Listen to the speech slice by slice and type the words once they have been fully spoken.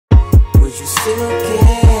would you still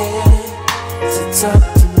care to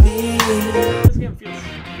talk to me? This game feels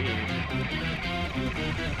weird.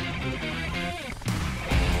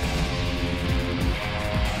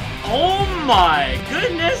 Oh my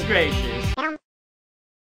goodness gracious!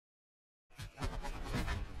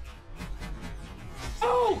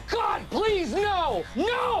 Oh God, please, no!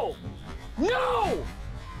 No! No!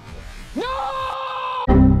 No!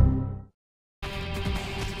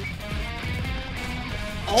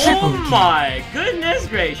 Oh my goodness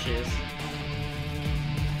gracious!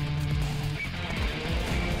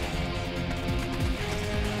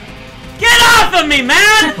 Get off of me,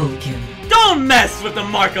 man! Don't mess with the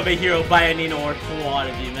mark of a hero by any or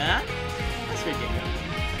quantity, man. That's ridiculous.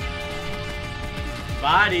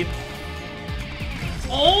 Body.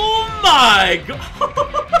 Oh my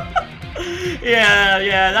god! yeah,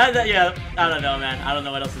 yeah. I don't know, man. I don't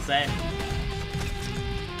know what else to say.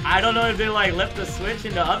 I don't know if they like left the switch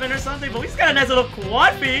in the oven or something, but we just got a nice little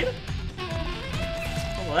quad feed.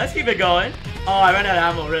 Well, let's keep it going. Oh, I ran out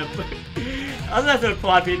of ammo, rip. That was a nice little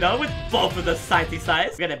quad feed though, with both of the SCYTHE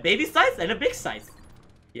size. We got a baby size and a big size.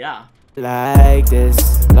 Yeah. Like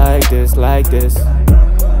this, like this, like this.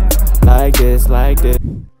 Like this, like this.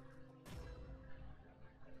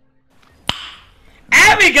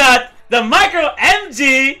 And we got the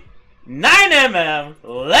MicroMG 9MM.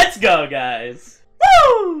 Let's go, guys.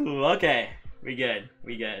 Woo! Okay, we good.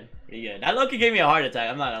 That Loki gave me a heart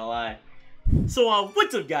attack, I'm not gonna lie. So,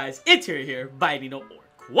 what's up, guys? It's here, Biting or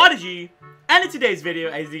Quadigi. And in today's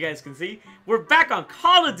video, as you guys can see, we're back on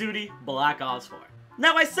Call of Duty Black Ops 4.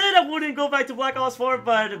 Now, I said I wouldn't go back to Black Ops 4,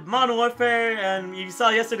 but Modern Warfare, and you saw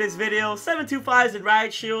yesterday's video, 725s and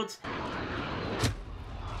riot shields.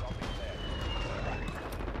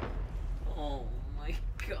 Oh my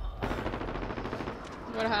god.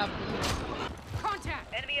 What happened?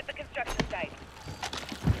 Contact! Enemy at the construction site.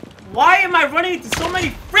 Why am I running into so many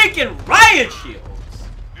freaking riot shields?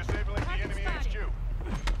 Disabling the enemy HQ.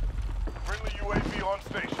 Friendly UAV on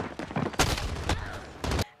station.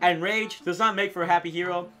 And rage does not make for a happy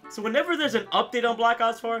hero, so whenever there's an update on Black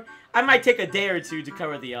Ops 4, I might take a day or two to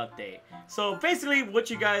cover the update. So basically what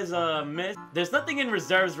you guys missed, there's nothing in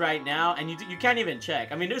reserves right now, and you can't even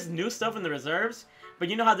check. I mean, there's new stuff in the reserves, but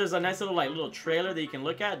you know how there's a nice little trailer that you can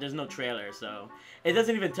look at? There's no trailer, so it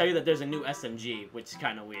doesn't even tell you that there's a new SMG, which is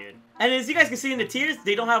kind of weird. And as you guys can see in the tiers,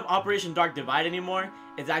 they don't have Operation Dark Divide anymore.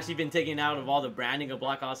 It's actually been taken out of all the branding of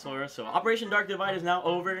Black Ops 4, so Operation Dark Divide is now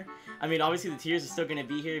over. I mean, obviously the tiers are still going to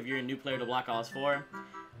be here if you're a new player to Black Ops 4.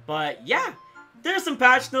 But yeah, there's some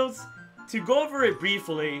patch notes. To go over it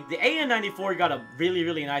briefly, the AN94 got a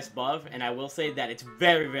really nice buff, and I will say that it's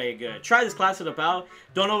very good. Try this class setup out.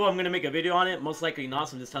 Don't know if I'm going to make a video on it. Most likely not,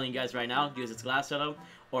 so I'm just telling you guys right now. Use this class setup,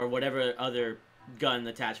 or whatever other gun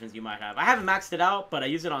attachments you might have. I haven't maxed it out, but I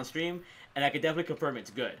use it on stream, and I can definitely confirm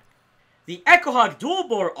it's good. The echohawk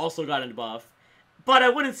dualbore also got a buff, but I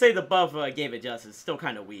wouldn't say the buff gave it justice. It's still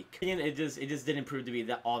kind of weak. It just didn't prove to be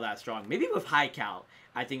all that strong. Maybe with high cal,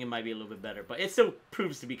 I think it might be a little bit better, but it still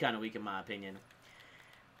proves to be kind of weak in my opinion.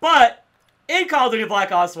 But in Call of Duty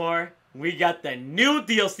Black Ops 4, we got the new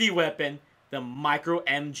DLC weapon, the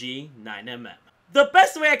MicroMG 9MM. The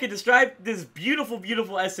best way I could describe this beautiful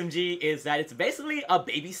SMG is that it's basically a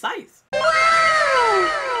baby size.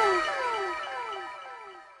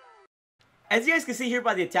 As you guys can see here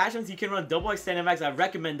by the attachments, you can run double extended mags. I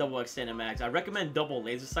recommend double extended mags. I recommend double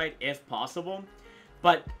laser sight if possible.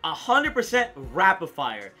 But 100% rapid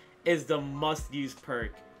fire is the must-use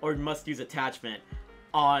perk or must-use attachment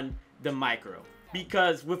on the micro.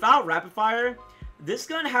 Because without rapid fire, this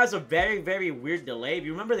gun has a very weird delay. If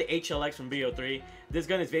you remember the HLX from BO3, this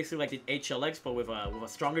gun is basically like the HLX but with a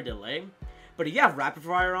stronger delay. But if you have rapid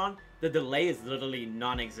fire on, the delay is literally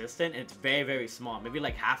non-existent and it's very small, maybe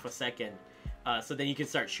like half a second. So then you can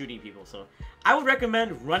start shooting people. So I would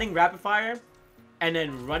recommend running rapid fire and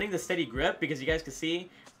then running the steady grip, because you guys can see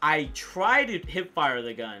I try to hip fire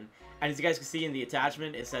the gun, and as you guys can see in the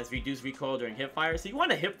attachment, it says reduce recoil during hip fire. So you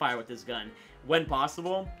want to hip fire with this gun when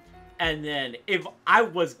possible. And then if I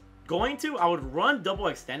was going to, I would run double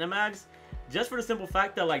extended mags, just for the simple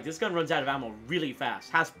fact that like this gun runs out of ammo really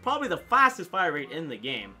fast. Has probably the fastest fire rate in the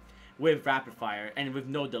game with rapid fire and with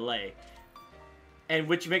no delay. And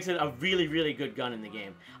which makes it a really good gun in the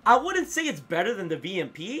game. I wouldn't say it's better than the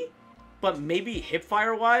VMP, but maybe hip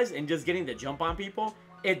fire wise and just getting the jump on people,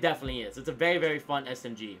 it definitely is. It's a very fun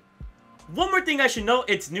SMG. One more thing I should note,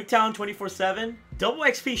 it's Nuketown 24/7. Double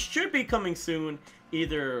XP should be coming soon,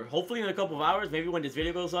 either hopefully in a couple of hours, maybe when this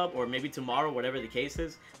video goes up, or maybe tomorrow, whatever the case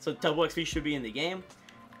is. So double XP should be in the game.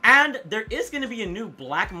 And there is going to be a new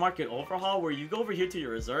black market overhaul where you go over here to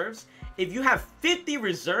your reserves. If you have 50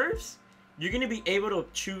 reserves, you're going to be able to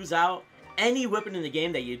choose out any weapon in the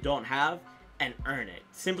game that you don't have and earn it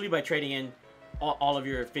simply by trading in all of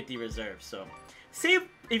your 50 reserves. So save,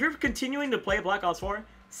 if you're continuing to play Black Ops 4,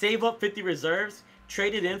 save up 50 reserves,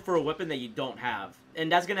 trade it in for a weapon that you don't have.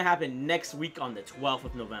 And that's going to happen next week on the 12th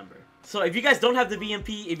of November. So if you guys don't have the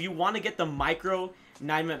VMP, if you want to get the micro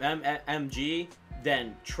 9mm MG,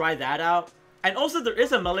 then try that out. And also there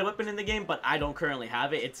is a melee weapon in the game, but I don't currently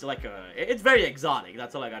have it. It's like it's very exotic.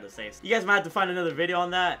 That's all I got to say. You guys might have to find another video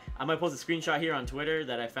on that. I might post a screenshot here on Twitter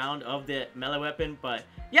that I found of the melee weapon. But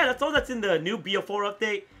yeah, that's all that's in the new BO4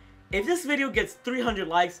 update. If this video gets 300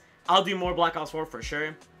 likes, I'll do more Black Ops 4 for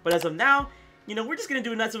sure. But as of now, you know, we're just going to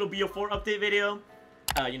do a nice little BO4 update video.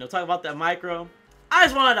 You know, talk about that micro. I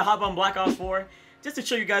just wanted to hop on Black Ops 4 just to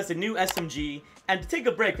show you guys the new SMG and to take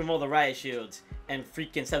a break from all the riot shields and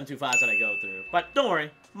freaking 725s that I go through. But don't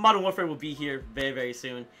worry, Modern Warfare will be here very, very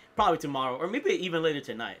soon. Probably tomorrow, or maybe even later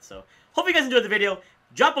tonight. So, hope you guys enjoyed the video.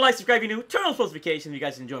 Drop a like, subscribe if you're new, turn on post notifications if you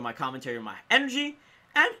guys enjoy my commentary and my energy,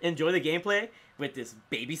 and enjoy the gameplay with this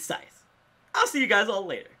baby Scythe. I'll see you guys all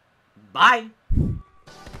later. Bye!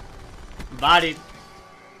 Bodied.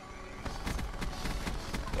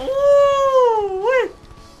 Ooh! Wait.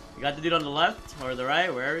 You got the dude on the left, or the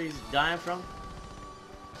right, wherever he's dying from.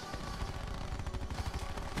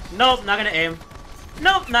 Nope, not gonna aim.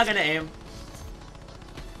 Nope, not gonna aim.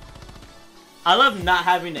 I love not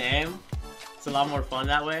having to aim. It's a lot more fun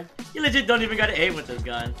that way. You legit don't even gotta aim with this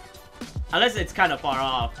gun. Unless it's kind of far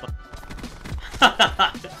off.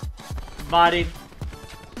 Bodied.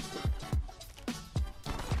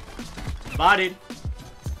 Bodied.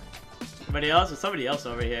 Somebody else? There's somebody else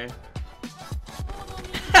over here.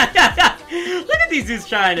 Look at these dudes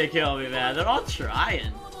trying to kill me, man. They're all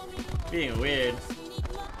trying. Being weird.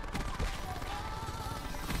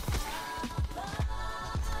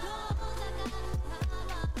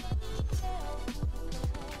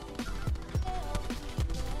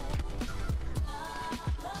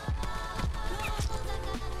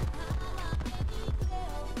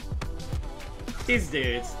 These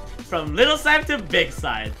dudes. From little Scythe to big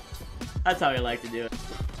Scythe. That's how we like to do it.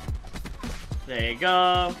 There you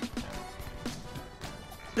go.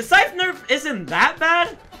 The Scythe nerf isn't that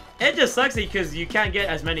bad. It just sucks because you can't get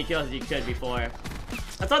as many kills as you could before.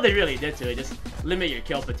 That's all they really did to it. Just limit your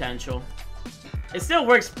kill potential. It still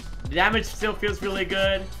works. The damage still feels really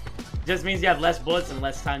good. Just means you have less bullets and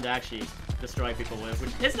less time to actually destroy people with.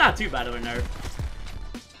 Which it's not too bad of a nerf.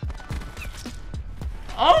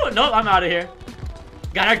 Oh, no, I'm out of here.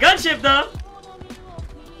 Got our gunship though.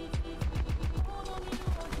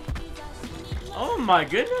 Oh my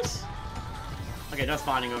goodness. Okay, not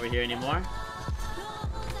spawning over here anymore.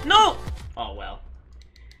 No. Oh well.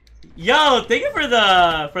 Yo, thank you for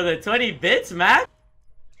the 20 bits, Matt.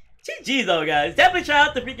 GG though, guys. Definitely try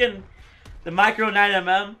out the micro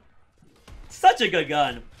 9mm. Such a good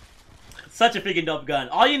gun. Such a freaking dope gun.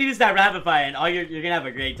 All you need is that rapid fire, and you're gonna have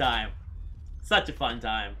a great time. Such a fun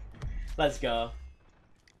time. Let's go.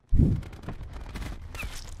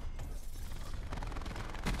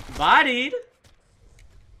 Bodied.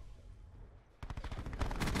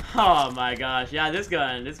 Oh my gosh. Yeah, this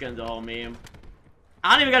gun's a whole meme.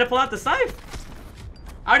 I don't even gotta pull out the scythe.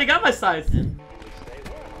 I already got my scythe.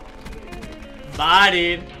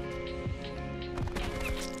 Bodied.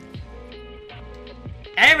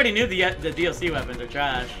 Everybody knew the DLC weapons are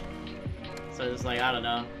trash. So it's like, I don't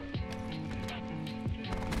know.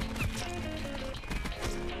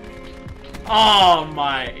 Oh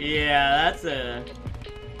my, yeah, that's a...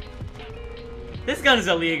 This gun is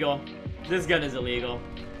illegal. This gun is illegal.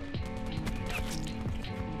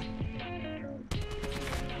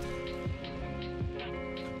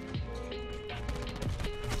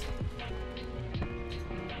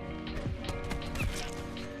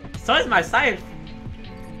 So is my scythe.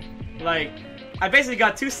 Like, I basically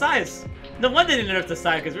got two scythes. No wonder they didn't nerf the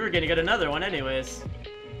scythe, because we were gonna get another one anyways.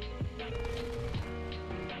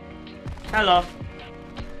 Hello.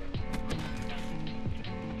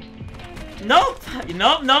 Nope!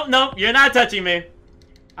 Nope, nope, nope. You're not touching me.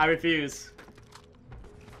 I refuse.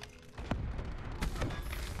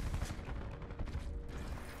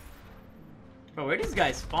 Bro, where are these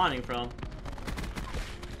guys spawning from?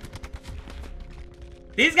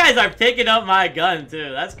 These guys are picking up my gun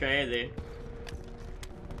too. That's crazy.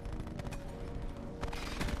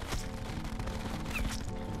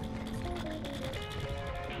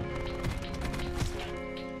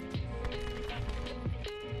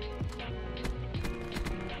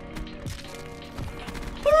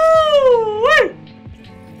 Woo!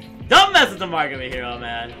 Don't mess with the mark of a hero,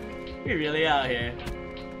 man. We're really out here.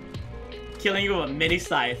 Killing you with a mini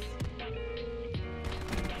scythe.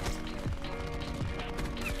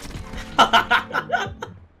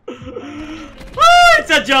 It's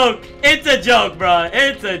a joke. It's a joke, bro.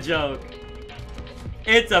 It's a joke.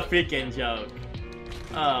 It's a freaking joke.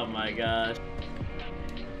 Oh my gosh.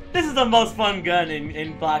 This is the most fun gun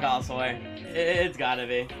in Black Ops 4. It's gotta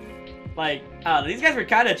be. Like, these guys were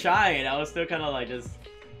kind of trying. I was still kind of like just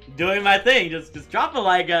doing my thing. Just drop a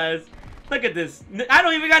like, guys. Look at this. I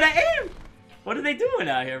don't even gotta aim. What are they doing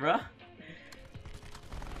out here, bro?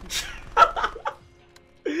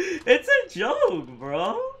 It's a joke,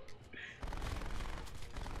 bro.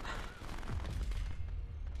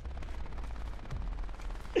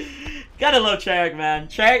 Gotta love Treyarch, man.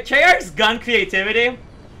 Treyarch's gun creativity,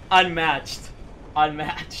 unmatched.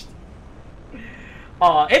 Unmatched.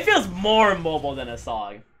 Oh, it feels more mobile than a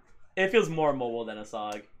SOG. It feels more mobile than a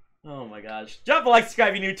SOG. Oh my gosh. Drop a like,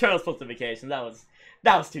 subscribe, your new Turtles post notifications.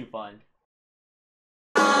 That was too fun.